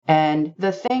And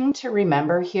the thing to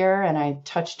remember here, and I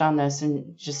touched on this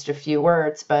in just a few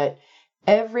words, but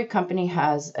every company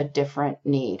has a different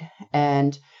need.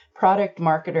 And product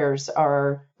marketers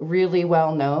are really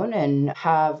well known and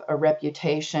have a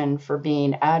reputation for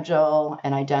being agile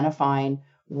and identifying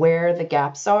where the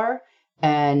gaps are.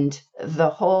 And the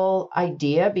whole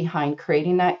idea behind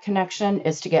creating that connection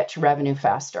is to get to revenue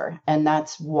faster. And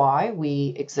that's why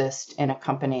we exist in a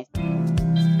company.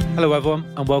 Hello, everyone,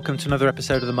 and welcome to another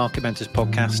episode of the Market Mentors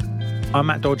podcast. I'm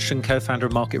Matt Dodgson, co-founder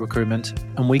of Market Recruitment,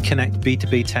 and we connect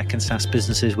B2B tech and SaaS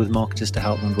businesses with marketers to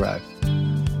help them grow.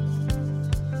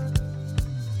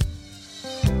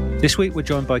 This week, we're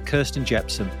joined by Kirsten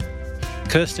Jepson.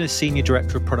 Kirsten is Senior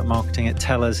Director of Product Marketing at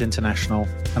TELUS International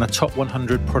and a top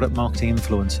 100 product marketing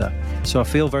influencer. So I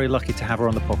feel very lucky to have her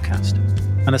on the podcast.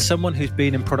 And as someone who's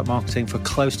been in product marketing for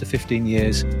close to 15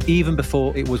 years, even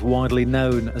before it was widely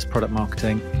known as product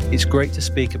marketing, it's great to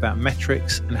speak about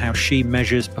metrics and how she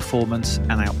measures performance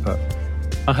and output.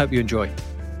 I hope you enjoy.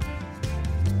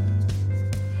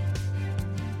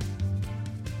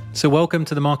 So welcome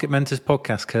to the Market Mentors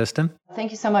podcast, Kirsten. Thank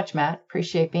you so much, Matt.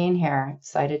 Appreciate being here.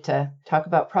 Excited to talk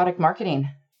about product marketing.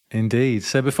 Indeed.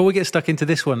 So before we get stuck into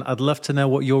this one, I'd love to know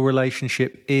what your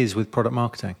relationship is with product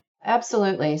marketing.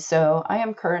 Absolutely. So I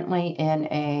am currently in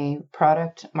a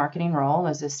product marketing role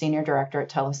as a senior director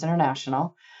at TELUS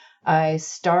International. I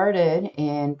started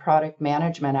in product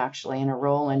management, actually, in a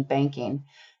role in banking.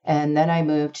 And then I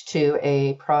moved to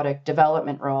a product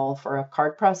development role for a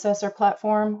card processor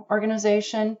platform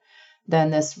organization. Then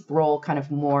this role kind of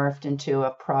morphed into a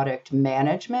product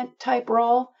management type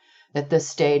role. At this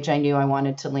stage, I knew I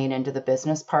wanted to lean into the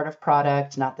business part of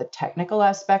product, not the technical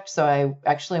aspect. So I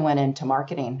actually went into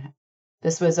marketing.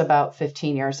 This was about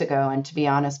 15 years ago. And to be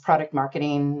honest, product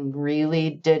marketing really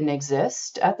didn't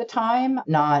exist at the time,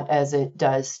 not as it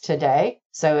does today.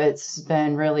 So it's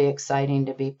been really exciting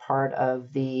to be part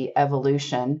of the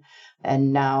evolution.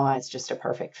 And now it's just a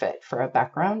perfect fit for a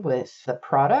background with the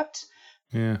product.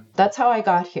 Yeah. That's how I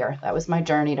got here. That was my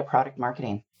journey to product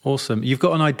marketing. Awesome. You've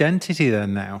got an identity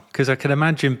then now, because I can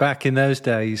imagine back in those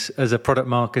days as a product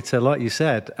marketer, like you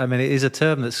said, I mean, it is a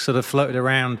term that's sort of floated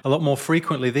around a lot more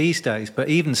frequently these days, but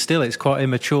even still, it's quite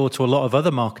immature to a lot of other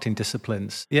marketing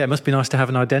disciplines. Yeah, it must be nice to have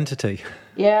an identity.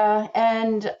 Yeah,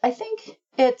 and I think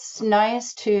it's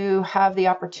nice to have the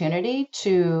opportunity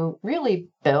to really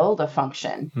build a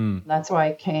function. That's why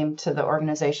I came to the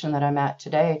organization that I'm at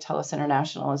today, TELUS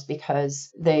International, is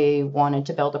because they wanted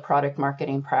to build a product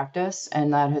marketing practice.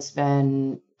 And that has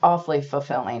been awfully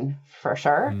fulfilling for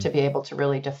sure, to be able to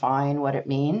really define what it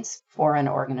means for an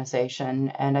organization.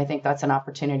 And I think that's an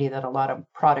opportunity that a lot of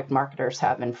product marketers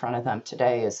have in front of them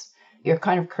today is you're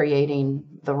kind of creating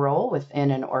the role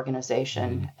within an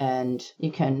organization and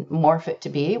you can morph it to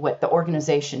be what the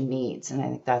organization needs. And I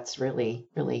think that's really,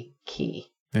 really key.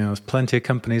 Yeah, there's plenty of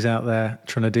companies out there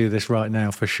trying to do this right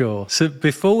now for sure. So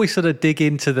before we sort of dig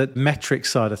into the metrics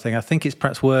side of thing, I think it's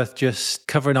perhaps worth just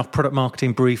covering off product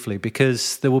marketing briefly,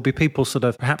 because there will be people sort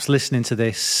of perhaps listening to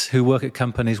this who work at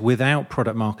companies without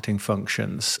product marketing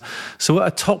functions. So at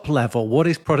a top level, what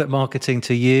is product marketing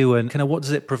to you and kind of what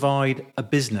does it provide a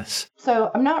business?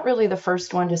 So I'm not really the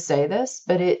first one to say this,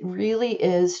 but it really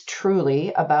is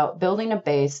truly about building a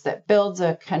base that builds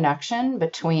a connection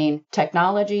between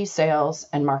technology, sales,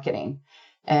 and marketing.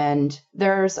 And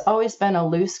there's always been a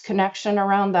loose connection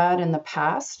around that in the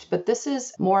past, but this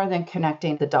is more than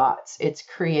connecting the dots. It's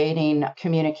creating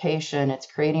communication.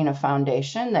 It's creating a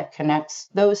foundation that connects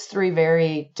those three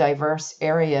very diverse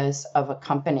areas of a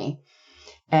company.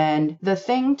 And the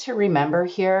thing to remember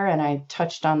here, and I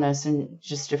touched on this in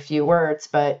just a few words,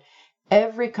 but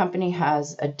every company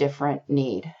has a different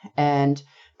need. And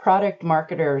product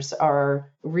marketers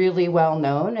are really well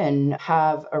known and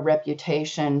have a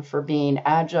reputation for being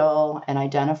agile and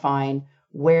identifying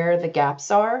where the gaps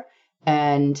are.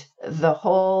 And the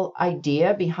whole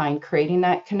idea behind creating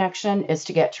that connection is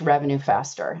to get to revenue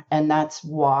faster. And that's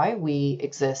why we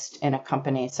exist in a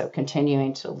company. So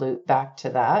continuing to loop back to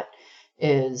that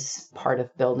is part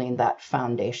of building that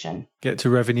foundation. Get to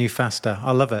revenue faster.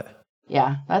 I love it.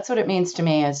 Yeah, that's what it means to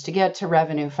me, is to get to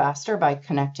revenue faster by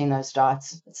connecting those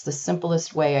dots. It's the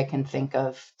simplest way I can think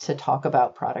of to talk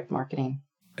about product marketing.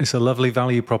 It's a lovely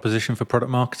value proposition for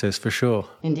product marketers, for sure.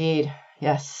 Indeed.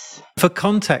 Yes. For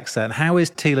context then, how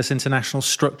is TELUS International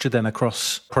structured then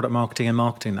across product marketing and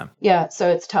marketing then? Yeah, so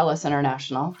it's TELUS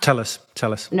International.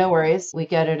 TELUS. No worries. We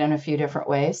get it in a few different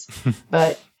ways.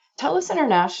 But TELUS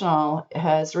International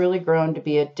has really grown to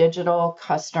be a digital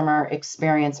customer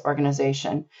experience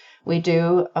organization. We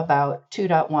do about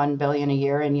 $2.1 billion a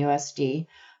year in USD.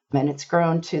 And it's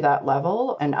grown to that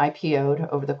level and IPO'd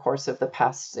over the course of the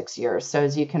past 6 years. So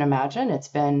as you can imagine, it's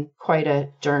been quite a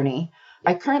journey.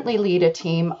 I currently lead a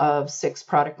team of 6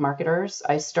 product marketers.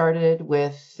 I started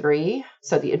with 3.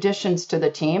 So the additions to the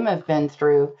team have been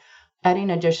through adding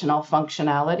additional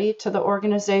functionality to the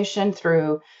organization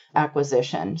through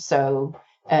acquisition. So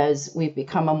as we've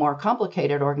become a more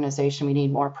complicated organization, we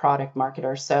need more product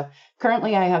marketers. So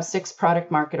currently I have 6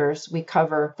 product marketers. We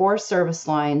cover 4 service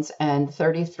lines and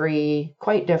 33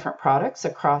 quite different products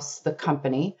across the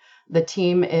company. The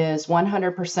team is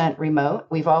 100% remote.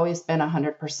 We've always been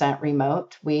 100%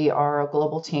 remote. We are a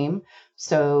global team,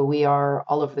 so we are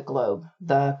all over the globe.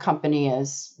 The company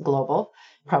is global.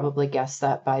 Probably guessed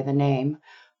that by the name.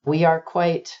 We are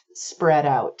quite spread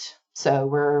out. So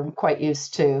we're quite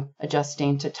used to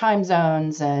adjusting to time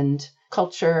zones and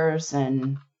cultures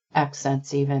and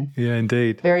accents even. Yeah,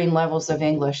 indeed. Varying levels of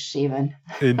English even.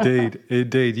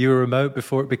 Indeed. You were remote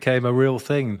before it became a real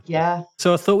thing. Yeah.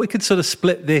 So I thought we could sort of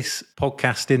split this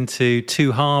podcast into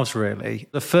 2 halves, really.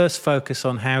 The first focus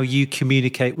on how you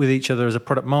communicate with each other as a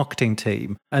product marketing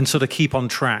team and sort of keep on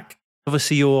track.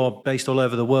 Obviously, you're based all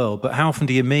over the world, but how often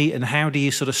do you meet and how do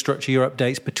you sort of structure your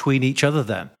updates between each other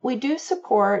then? We do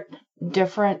support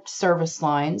different service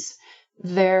lines.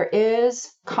 There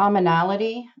is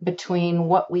commonality between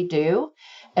what we do,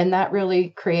 and that really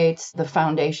creates the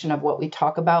foundation of what we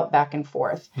talk about back and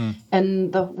forth.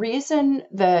 And the reason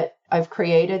that I've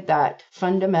created that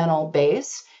fundamental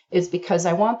base is because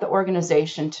I want the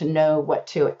organization to know what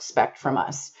to expect from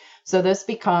us. So this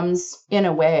becomes, in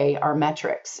a way, our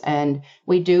metrics. And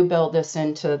we do build this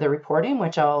into the reporting,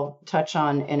 which I'll touch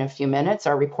on in a few minutes,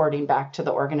 our reporting back to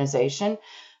the organization.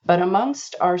 But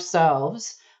amongst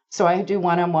ourselves, so I do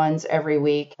one-on-ones every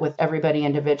week with everybody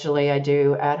individually. I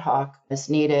do ad hoc as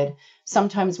needed.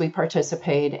 Sometimes we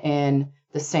participate in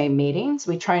the same meetings.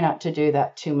 We try not to do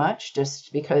that too much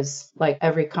just because, like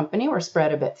every company, we're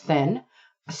spread a bit thin.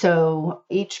 So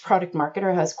each product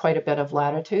marketer has quite a bit of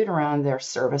latitude around their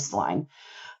service line.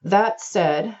 That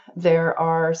said, there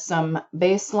are some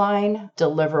baseline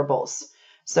deliverables.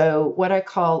 So what I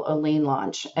call a lean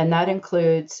launch, and that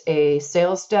includes a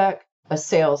sales deck, a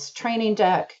sales training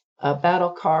deck, a battle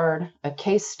card, a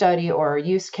case study or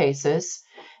use cases,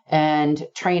 and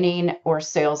training or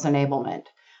sales enablement.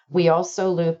 We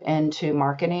also loop into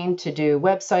marketing to do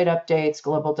website updates,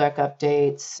 global deck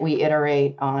updates. We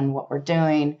iterate on what we're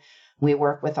doing. We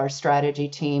work with our strategy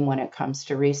team when it comes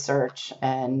to research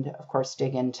and, of course,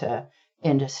 dig into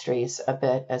industries a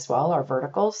bit as well, our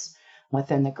verticals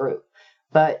within the group.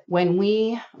 But when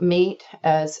we meet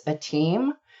as a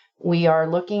team, we are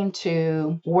looking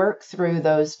to work through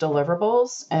those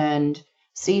deliverables and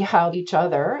see how each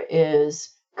other is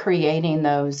creating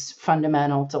those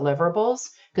fundamental deliverables,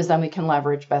 because then we can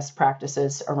leverage best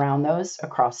practices around those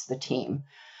across the team.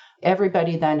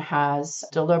 Everybody then has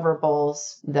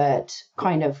deliverables that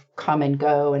kind of come and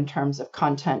go in terms of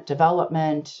content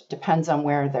development, depends on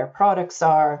where their products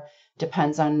are,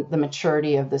 depends on the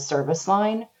maturity of the service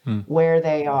line, where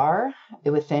they are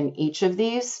within each of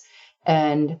these.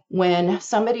 And when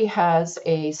somebody has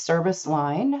a service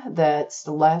line that's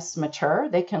less mature,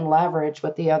 they can leverage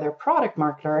what the other product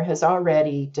marketer has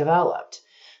already developed.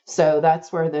 So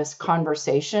that's where this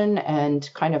conversation and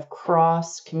kind of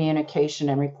cross communication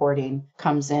and reporting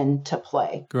comes into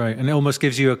play. Great. And it almost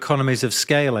gives you economies of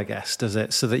scale, I guess, does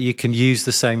it? So that you can use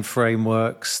the same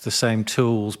frameworks, the same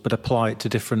tools, but apply it to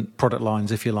different product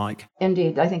lines, if you like.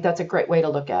 Indeed. I think that's a great way to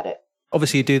look at it.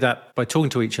 Obviously, you do that by talking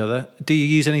to each other. Do you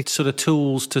use any sort of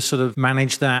tools to sort of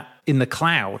manage that in the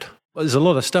cloud? There's a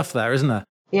lot of stuff there, isn't there?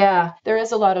 Yeah, there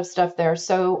is a lot of stuff there.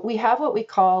 So we have what we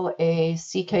call a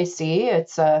CKC.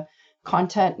 It's a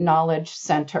Content Knowledge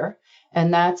Center,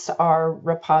 and that's our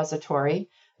repository.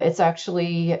 It's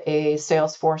actually a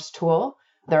Salesforce tool.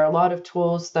 There are a lot of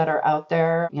tools that are out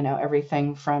there,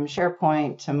 everything from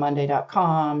SharePoint to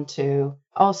Monday.com to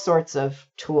all sorts of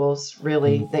tools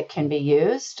really that can be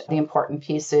used. The important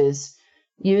piece is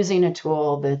using a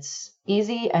tool that's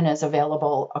easy and is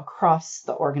available across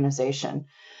the organization.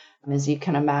 As you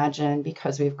can imagine,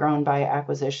 because we've grown by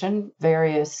acquisition,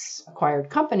 various acquired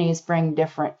companies bring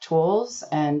different tools,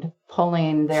 and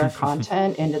pulling their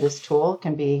content into this tool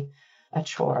can be a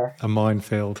chore. A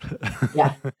minefield.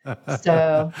 Yeah.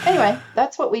 So anyway,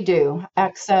 that's what we do.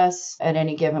 Access at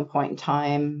any given point in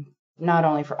time, not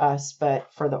only for us,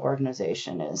 but for the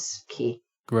organization is key.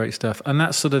 Great stuff. And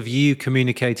that's sort of you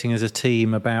communicating as a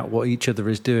team about what each other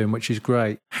is doing, which is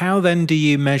great. How then do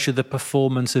you measure the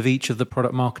performance of each of the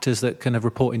product marketers that kind of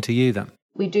report into you then?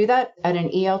 We do that at an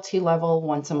ELT level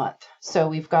once a month. So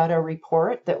we've got a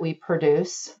report that we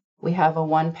produce We have a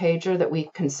one-pager that we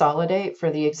consolidate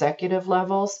for the executive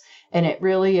levels, and it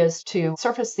really is to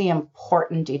surface the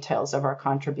important details of our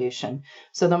contribution.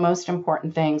 So the most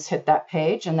important things hit that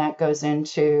page, and that goes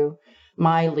into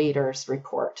my leaders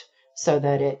report so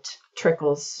that it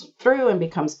trickles through and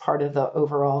becomes part of the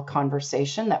overall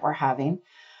conversation that we're having.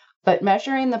 But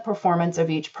measuring the performance of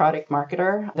each product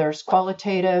marketer, there's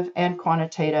qualitative and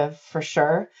quantitative for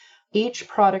sure. Each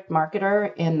product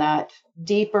marketer in that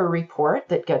deeper report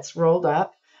that gets rolled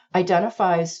up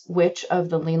identifies which of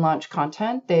the Lean Launch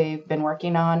content they've been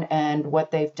working on and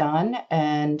what they've done,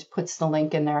 and puts the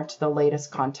link in there to the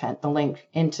latest content, the link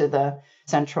into the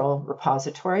central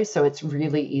repository, so it's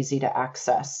really easy to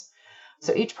access.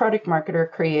 So each product marketer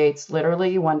creates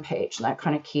literally one page, and that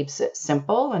kind of keeps it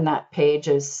simple, and that page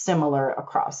is similar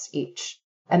across each.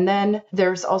 And then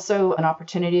there's also an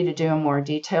opportunity to do a more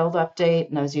detailed update,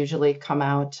 and those usually come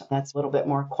out. That's a little bit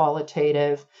more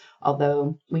qualitative,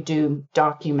 although we do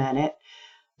document it.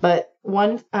 But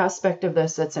one aspect of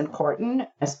this that's important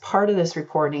as part of this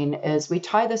reporting is we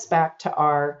tie this back to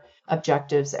our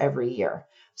objectives every year.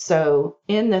 So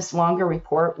in this longer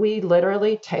report, we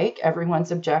literally take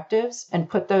everyone's objectives and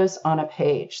put those on a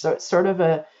page. So it's sort of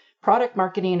a product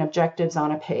marketing objectives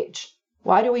on a page.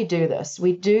 Why do we do this?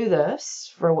 We do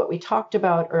this for what we talked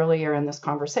about earlier in this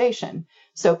conversation.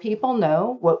 So people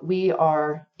know what we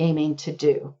are aiming to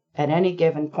do at any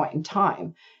given point in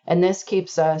time. And this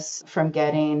keeps us from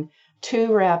getting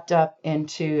too wrapped up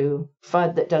into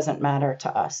FUD that doesn't matter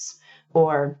to us,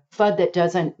 or FUD that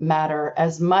doesn't matter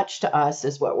as much to us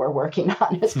as what we're working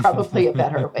on is probably a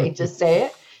better way to say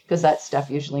it, because that stuff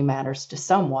usually matters to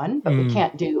someone, but we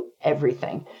can't do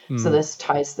everything. So this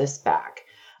ties this back.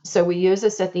 So we use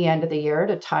this at the end of the year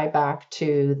to tie back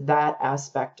to that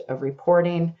aspect of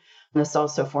reporting. This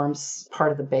also forms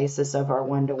part of the basis of our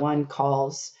one-to-one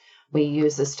calls. We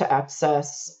use this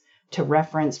to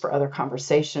reference for other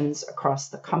conversations across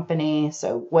the company.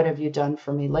 So what have you done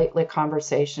for me lately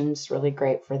conversations, really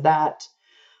great for that.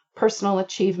 Personal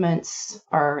achievements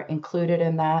are included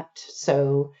in that.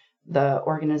 So the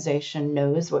organization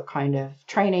knows what kind of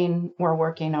training we're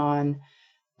working on.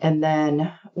 And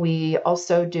then we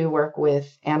also do work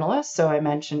with analysts. So I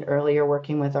mentioned earlier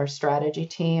working with our strategy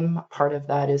team. Part of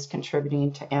that is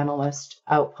contributing to analyst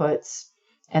outputs.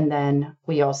 And then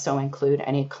we also include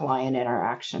any client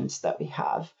interactions that we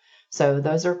have. So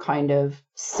those are kind of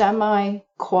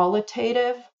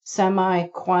semi-qualitative,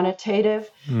 semi-quantitative.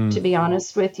 To be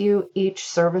honest with you, each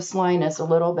service line is a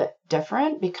little bit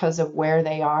different because of where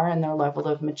they are and their level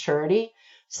of maturity.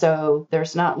 So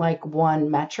there's not like one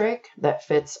metric that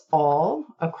fits all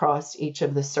across each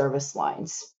of the service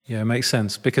lines. Yeah, it makes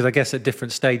sense, because I guess at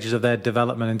different stages of their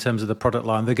development in terms of the product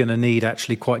line, they're going to need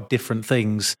actually quite different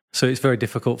things. So it's very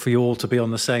difficult for you all to be on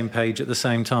the same page at the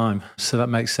same time. So that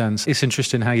makes sense. It's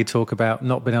interesting how you talk about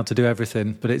not being able to do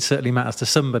everything, but it certainly matters to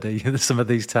somebody, some of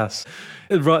these tasks.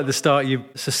 Right at the start, you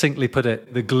succinctly put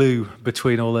it, the glue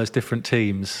between all those different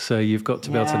teams. So you've got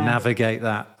to be able to navigate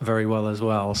that very well as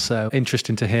well. So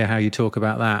interesting to hear how you talk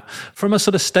about that. From a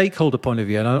sort of stakeholder point of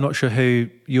view, and I'm not sure who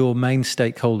your main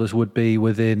stakeholders would be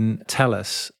within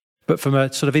TELUS, but from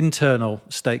a sort of internal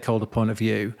stakeholder point of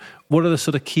view, what are the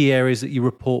sort of key areas that you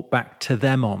report back to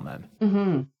them on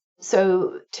then?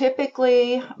 So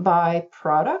typically by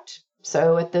product.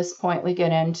 So at this point, we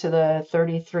get into the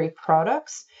 33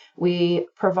 products. We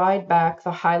provide back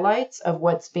the highlights of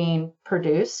what's being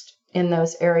produced in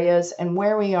those areas and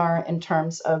where we are in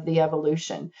terms of the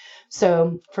evolution.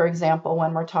 So for example,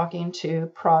 when we're talking to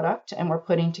product and we're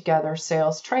putting together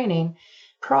sales training,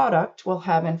 product will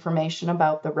have information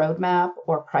about the roadmap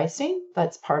or pricing.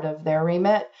 That's part of their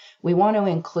remit. We want to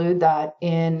include that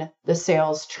in the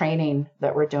sales training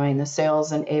that we're doing, the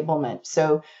sales enablement.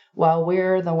 So while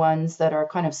we're the ones that are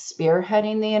kind of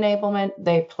spearheading the enablement,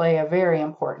 they play a very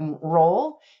important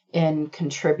role in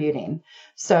contributing.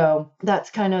 So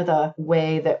that's kind of the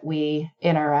way that we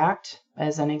interact,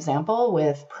 as an example,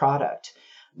 with product.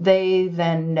 They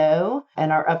then know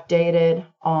and are updated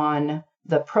on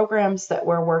the programs that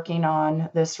we're working on.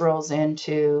 This rolls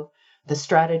into the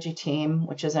strategy team,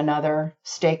 which is another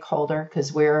stakeholder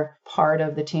because we're part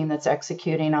of the team that's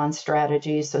executing on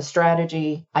strategy. So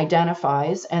strategy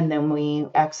identifies and then we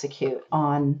execute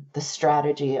on the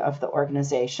strategy of the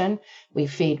organization. We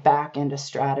feed back into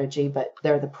strategy, but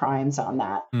they're the primes on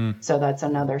that. So that's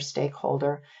another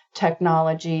stakeholder.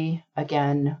 Technology,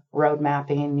 again, road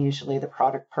mapping, usually the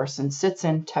product person sits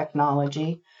in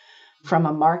technology. From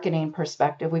a marketing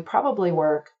perspective, we probably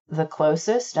work the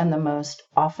closest and the most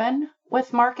often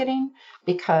with marketing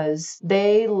because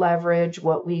they leverage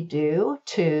what we do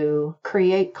to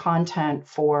create content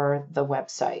for the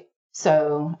website.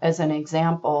 So as an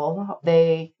example,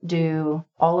 they do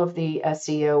all of the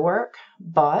SEO work,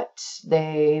 but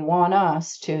they want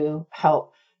us to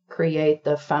help create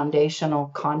the foundational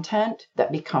content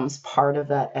that becomes part of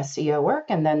that SEO work,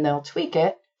 and then they'll tweak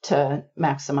it to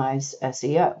maximize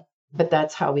SEO. But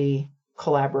that's how we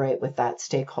collaborate with that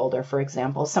stakeholder. For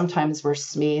example, sometimes we're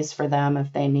SMEs for them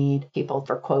if they need people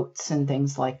for quotes and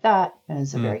things like that,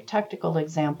 as a very technical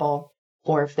example.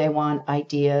 Or if they want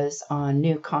ideas on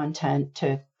new content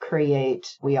to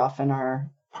create, we often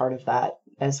are part of that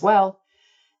as well.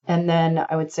 And then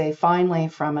I would say finally,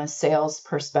 from a sales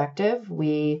perspective,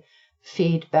 we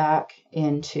feed back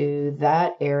into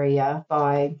that area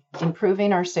by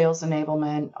improving our sales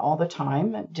enablement all the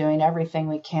time, doing everything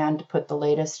we can to put the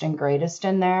latest and greatest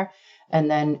in there, and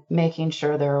then making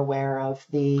sure they're aware of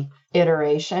the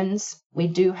iterations. We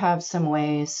do have some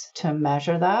ways to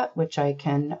measure that, which I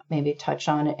can maybe touch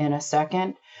on in a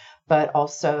second. But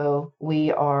also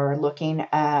we are looking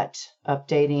at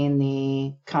updating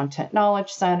the Content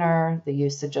Knowledge Center, the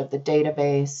usage of the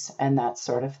database, and that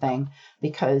sort of thing,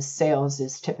 because sales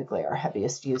is typically our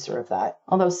heaviest user of that,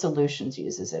 although solutions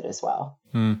uses it as well.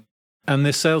 And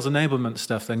this sales enablement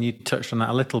stuff, then you touched on that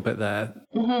a little bit there.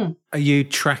 Are you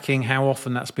tracking how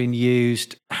often that's been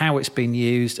used, how it's been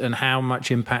used, and how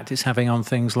much impact it's having on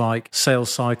things like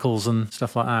sales cycles and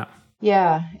stuff like that?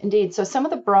 Yeah, indeed. So some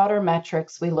of the broader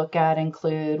metrics we look at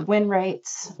include win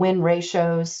rates, win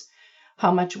ratios,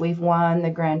 how much we've won, the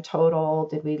grand total,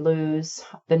 did we lose,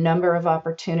 the number of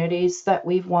opportunities that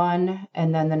we've won,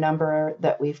 and then the number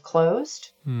that we've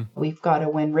closed. We've got a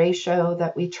win ratio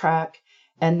that we track.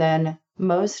 And then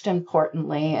most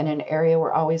importantly, and an area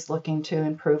we're always looking to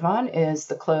improve on, is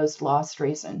the closed lost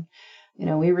reason.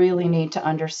 We really need to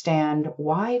understand,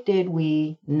 why did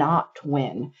we not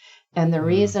win? And the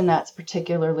reason that's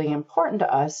particularly important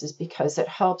to us is because it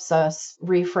helps us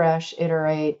refresh,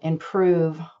 iterate,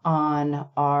 improve on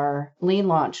our lean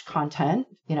launch content.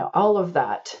 All of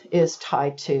that is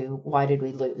tied to, why did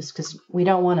we lose? Because we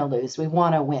don't want to lose, we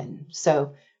want to win.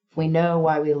 So if we know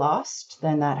why we lost,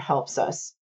 then that helps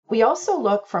us. We also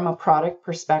look from a product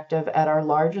perspective at our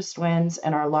largest wins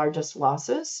and our largest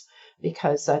losses,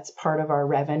 because that's part of our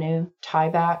revenue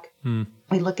tieback.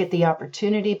 We look at the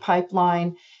opportunity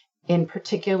pipeline, in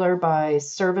particular by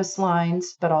service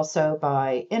lines, but also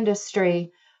by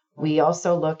industry. We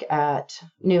also look at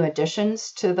new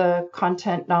additions to the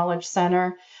Content Knowledge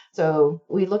Center. So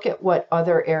we look at what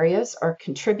other areas are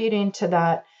contributing to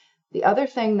that. The other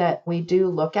thing that we do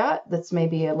look at that's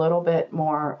maybe a little bit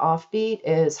more offbeat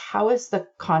is, how is the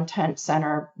Content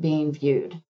Center being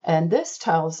viewed? And this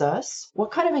tells us, what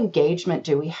kind of engagement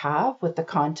do we have with the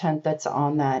content that's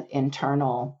on that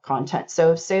internal content?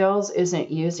 So if sales isn't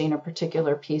using a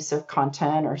particular piece of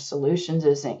content, or solutions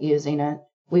isn't using it,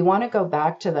 we want to go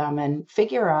back to them and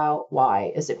figure out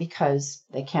why. Is it because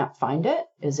they can't find it?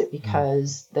 Is it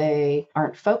because they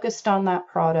aren't focused on that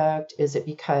product? Is it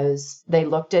because they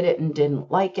looked at it and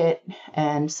didn't like it?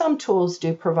 And some tools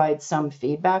do provide some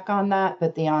feedback on that,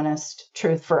 but the honest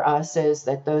truth for us is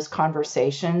that those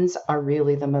conversations are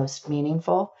really the most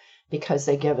meaningful, because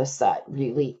they give us that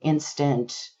really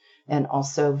instant and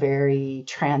also very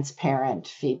transparent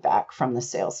feedback from the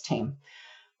sales team.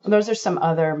 Those are some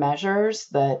other measures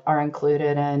that are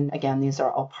included. And again, these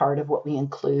are all part of what we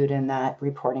include in that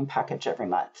reporting package every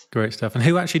month. Great stuff. And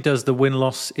who actually does the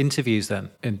win-loss interviews then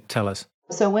in TELUS?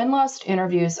 So win-loss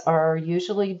interviews are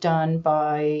usually done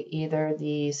by either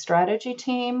the strategy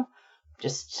team,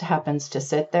 just happens to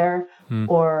sit there,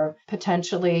 or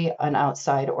potentially an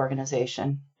outside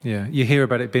organization. Yeah, you hear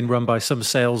about it being run by some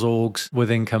sales orgs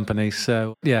within companies.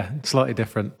 So yeah, slightly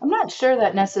different. I'm not sure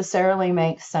that necessarily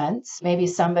makes sense. Maybe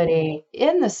somebody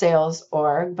in the sales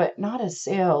org, but not a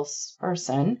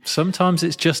salesperson. Sometimes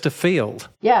it's just a field.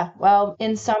 Yeah, well,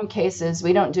 in some cases,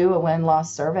 we don't do a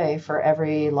win-loss survey for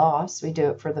every loss. We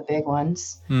do it for the big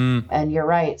ones. And you're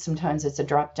right, sometimes it's a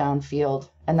drop-down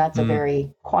field. And that's a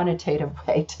very quantitative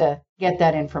way to get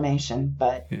that information,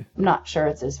 but I'm not sure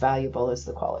it's as valuable as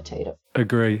the qualitative.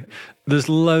 Agree. There's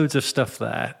loads of stuff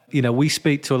there. We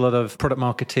speak to a lot of product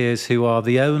marketeers who are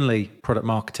the only product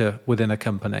marketer within a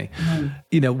company.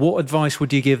 What advice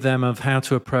would you give them of how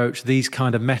to approach these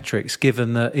kind of metrics,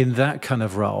 given that in that kind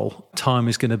of role, time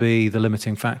is going to be the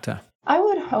limiting factor? I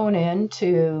would hone in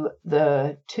to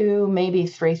the 2, maybe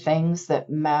 3 things that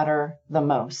matter the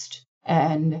most.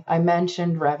 And I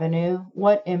mentioned revenue.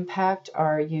 What impact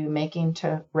are you making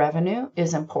to revenue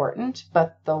is important,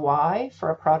 but the why for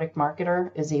a product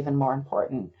marketer is even more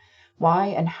important. Why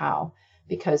and how?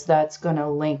 Because that's going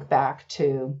to link back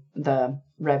to the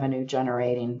revenue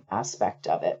generating aspect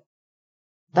of it.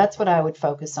 That's what I would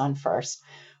focus on first.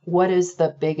 what is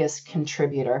the biggest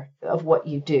contributor of what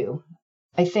you do?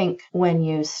 I think when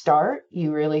you start,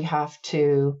 you really have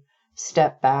to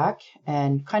step back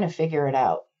and kind of figure it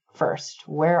out first.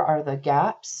 Where are the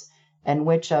gaps and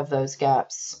which of those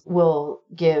gaps will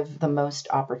give the most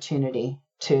opportunity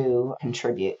to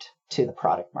contribute to the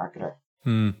product marketer?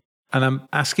 And I'm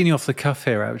asking you off the cuff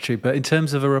here, actually, but in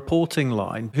terms of a reporting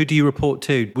line, who do you report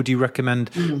to? Would you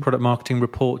recommend product marketing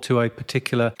report to a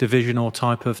particular division or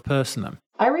type of person then?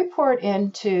 I report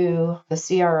into the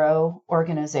CRO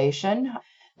organization.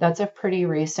 That's a pretty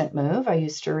recent move. I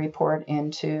used to report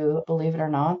into, believe it or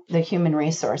not, the human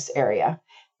resource area.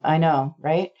 I know,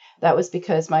 right? That was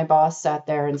because my boss sat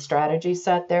there and strategy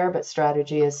sat there, but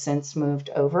strategy has since moved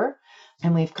over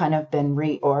and we've kind of been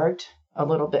reorged a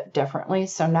little bit differently.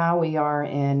 So now we are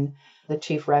in the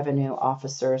Chief Revenue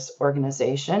Officer's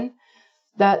organization.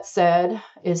 That said,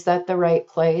 is that the right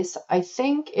place? I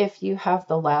think if you have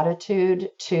the latitude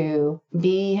to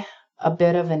be a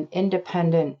bit of an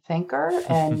independent thinker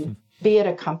and be at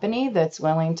a company that's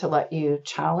willing to let you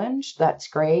challenge, that's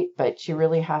great, but you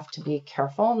really have to be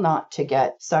careful not to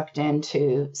get sucked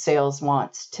into sales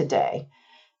wants today.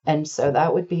 And so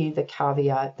that would be the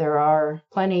caveat. There are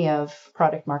plenty of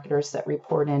product marketers that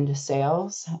report into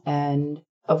sales, and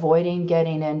avoiding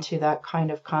getting into that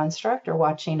kind of construct or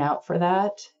watching out for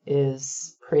that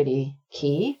is pretty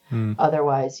key.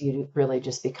 Otherwise, you really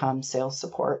just become sales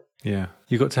support. Yeah.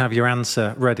 You've got to have your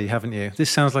answer ready, haven't you?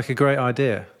 This sounds like a great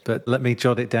idea, but let me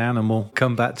jot it down and we'll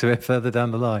come back to it further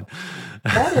down the line.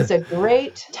 That is a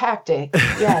great tactic.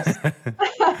 Yes.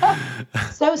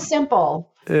 So simple.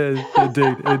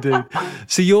 Indeed.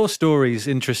 So your story is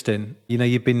interesting. You know,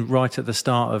 you've been right at the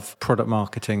start of product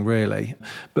marketing, really.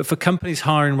 But for companies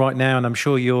hiring right now, and I'm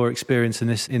sure you're experiencing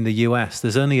this in the US,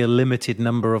 there's only a limited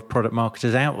number of product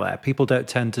marketers out there. People don't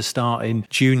tend to start in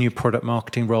junior product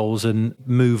marketing roles and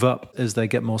move up as they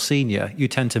get more senior. You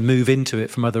tend to move into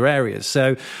it from other areas.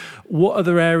 So what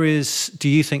other areas do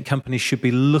you think companies should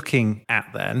be looking at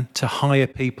then to hire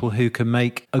people who can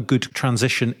make a good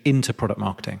transition into product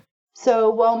marketing?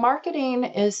 So while marketing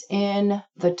is in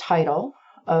the title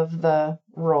of the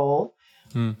role,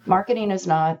 marketing is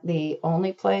not the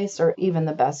only place or even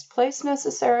the best place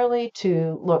necessarily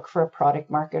to look for a product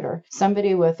marketer.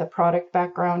 Somebody with a product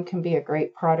background can be a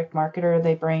great product marketer.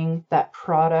 They bring that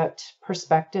product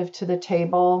perspective to the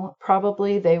table.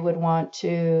 Probably they would want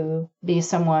to be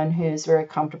someone who's very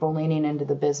comfortable leaning into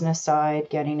the business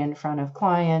side, getting in front of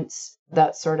clients,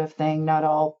 that sort of thing. Not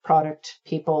all product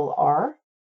people are.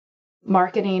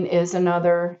 Marketing is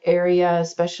another area,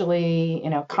 especially,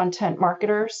 content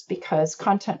marketers, because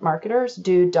content marketers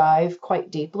do dive quite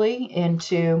deeply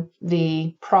into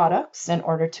the products in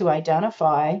order to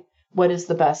identify what is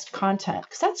the best content.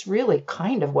 Because that's really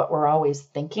kind of what we're always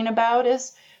thinking about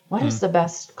is what is the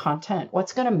best content?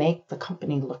 What's going to make the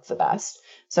company look the best?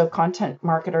 So content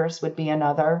marketers would be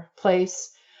another place.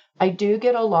 I do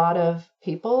get a lot of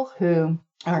people who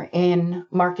are in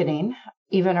marketing.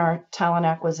 Even our talent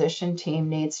acquisition team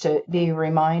needs to be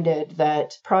reminded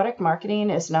that product marketing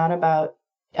is not about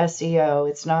SEO.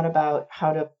 It's not about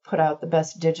how to put out the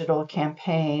best digital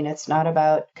campaign. It's not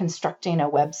about constructing a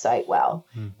website well.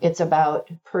 It's about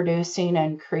producing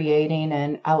and creating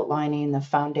and outlining the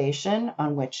foundation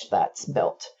on which that's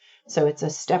built. So it's a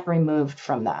step removed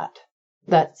from that.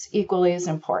 That's equally as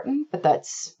important, but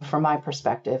that's, from my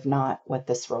perspective, not what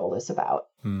this role is about.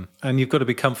 And you've got to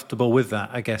be comfortable with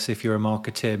that, I guess, if you're a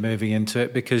marketeer moving into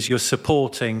it, because you're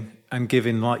supporting and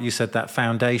giving, like you said, that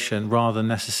foundation rather than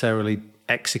necessarily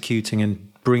executing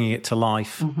and bringing it to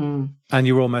life. And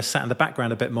you're almost sat in the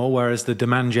background a bit more, whereas the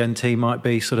demand gen team might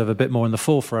be sort of a bit more in the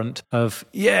forefront of,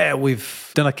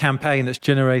 we've done a campaign that's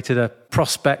generated a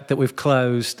prospect that we've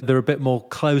closed. They're a bit more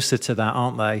closer to that,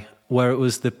 aren't they? Where it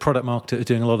was the product marketer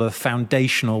doing a lot of the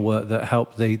foundational work that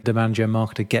helped the demand gen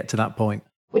marketer get to that point.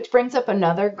 Which brings up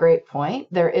another great point.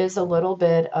 There is a little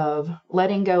bit of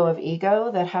letting go of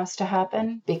ego that has to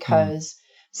happen, because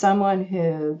someone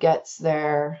who gets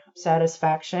their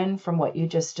satisfaction from what you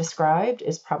just described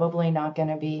is probably not going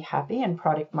to be happy. In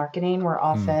product marketing, we're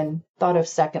often thought of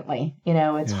secondly.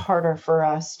 It's harder for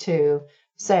us to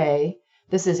say,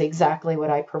 this is exactly what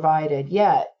I provided.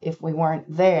 Yet, if we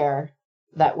weren't there,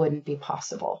 that wouldn't be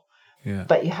possible.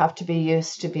 But you have to be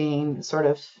used to being sort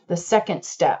of the second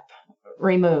step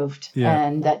removed.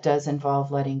 And that does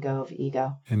involve letting go of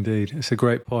ego. Indeed. It's a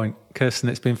great point. Kirsten,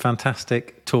 it's been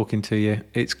fantastic talking to you.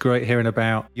 It's great hearing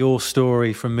about your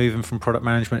story from moving from product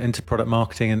management into product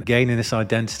marketing and gaining this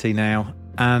identity now.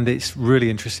 And it's really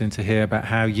interesting to hear about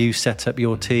how you set up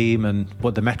your team and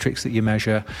what the metrics that you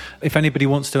measure. If anybody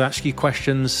wants to ask you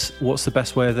questions, what's the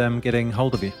best way of them getting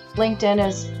hold of you? LinkedIn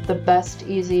is the best,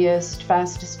 easiest,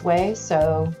 fastest way.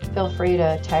 So feel free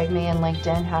to tag me in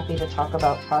LinkedIn. Happy to talk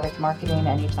about product marketing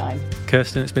anytime.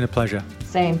 Kirsten, it's been a pleasure.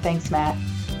 Same. Thanks, Matt.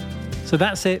 So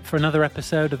that's it for another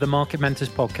episode of the Market Mentors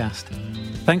podcast.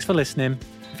 Thanks for listening.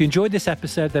 If you enjoyed this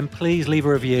episode, then please leave a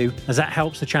review, as that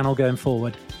helps the channel going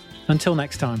forward. Until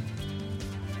next time.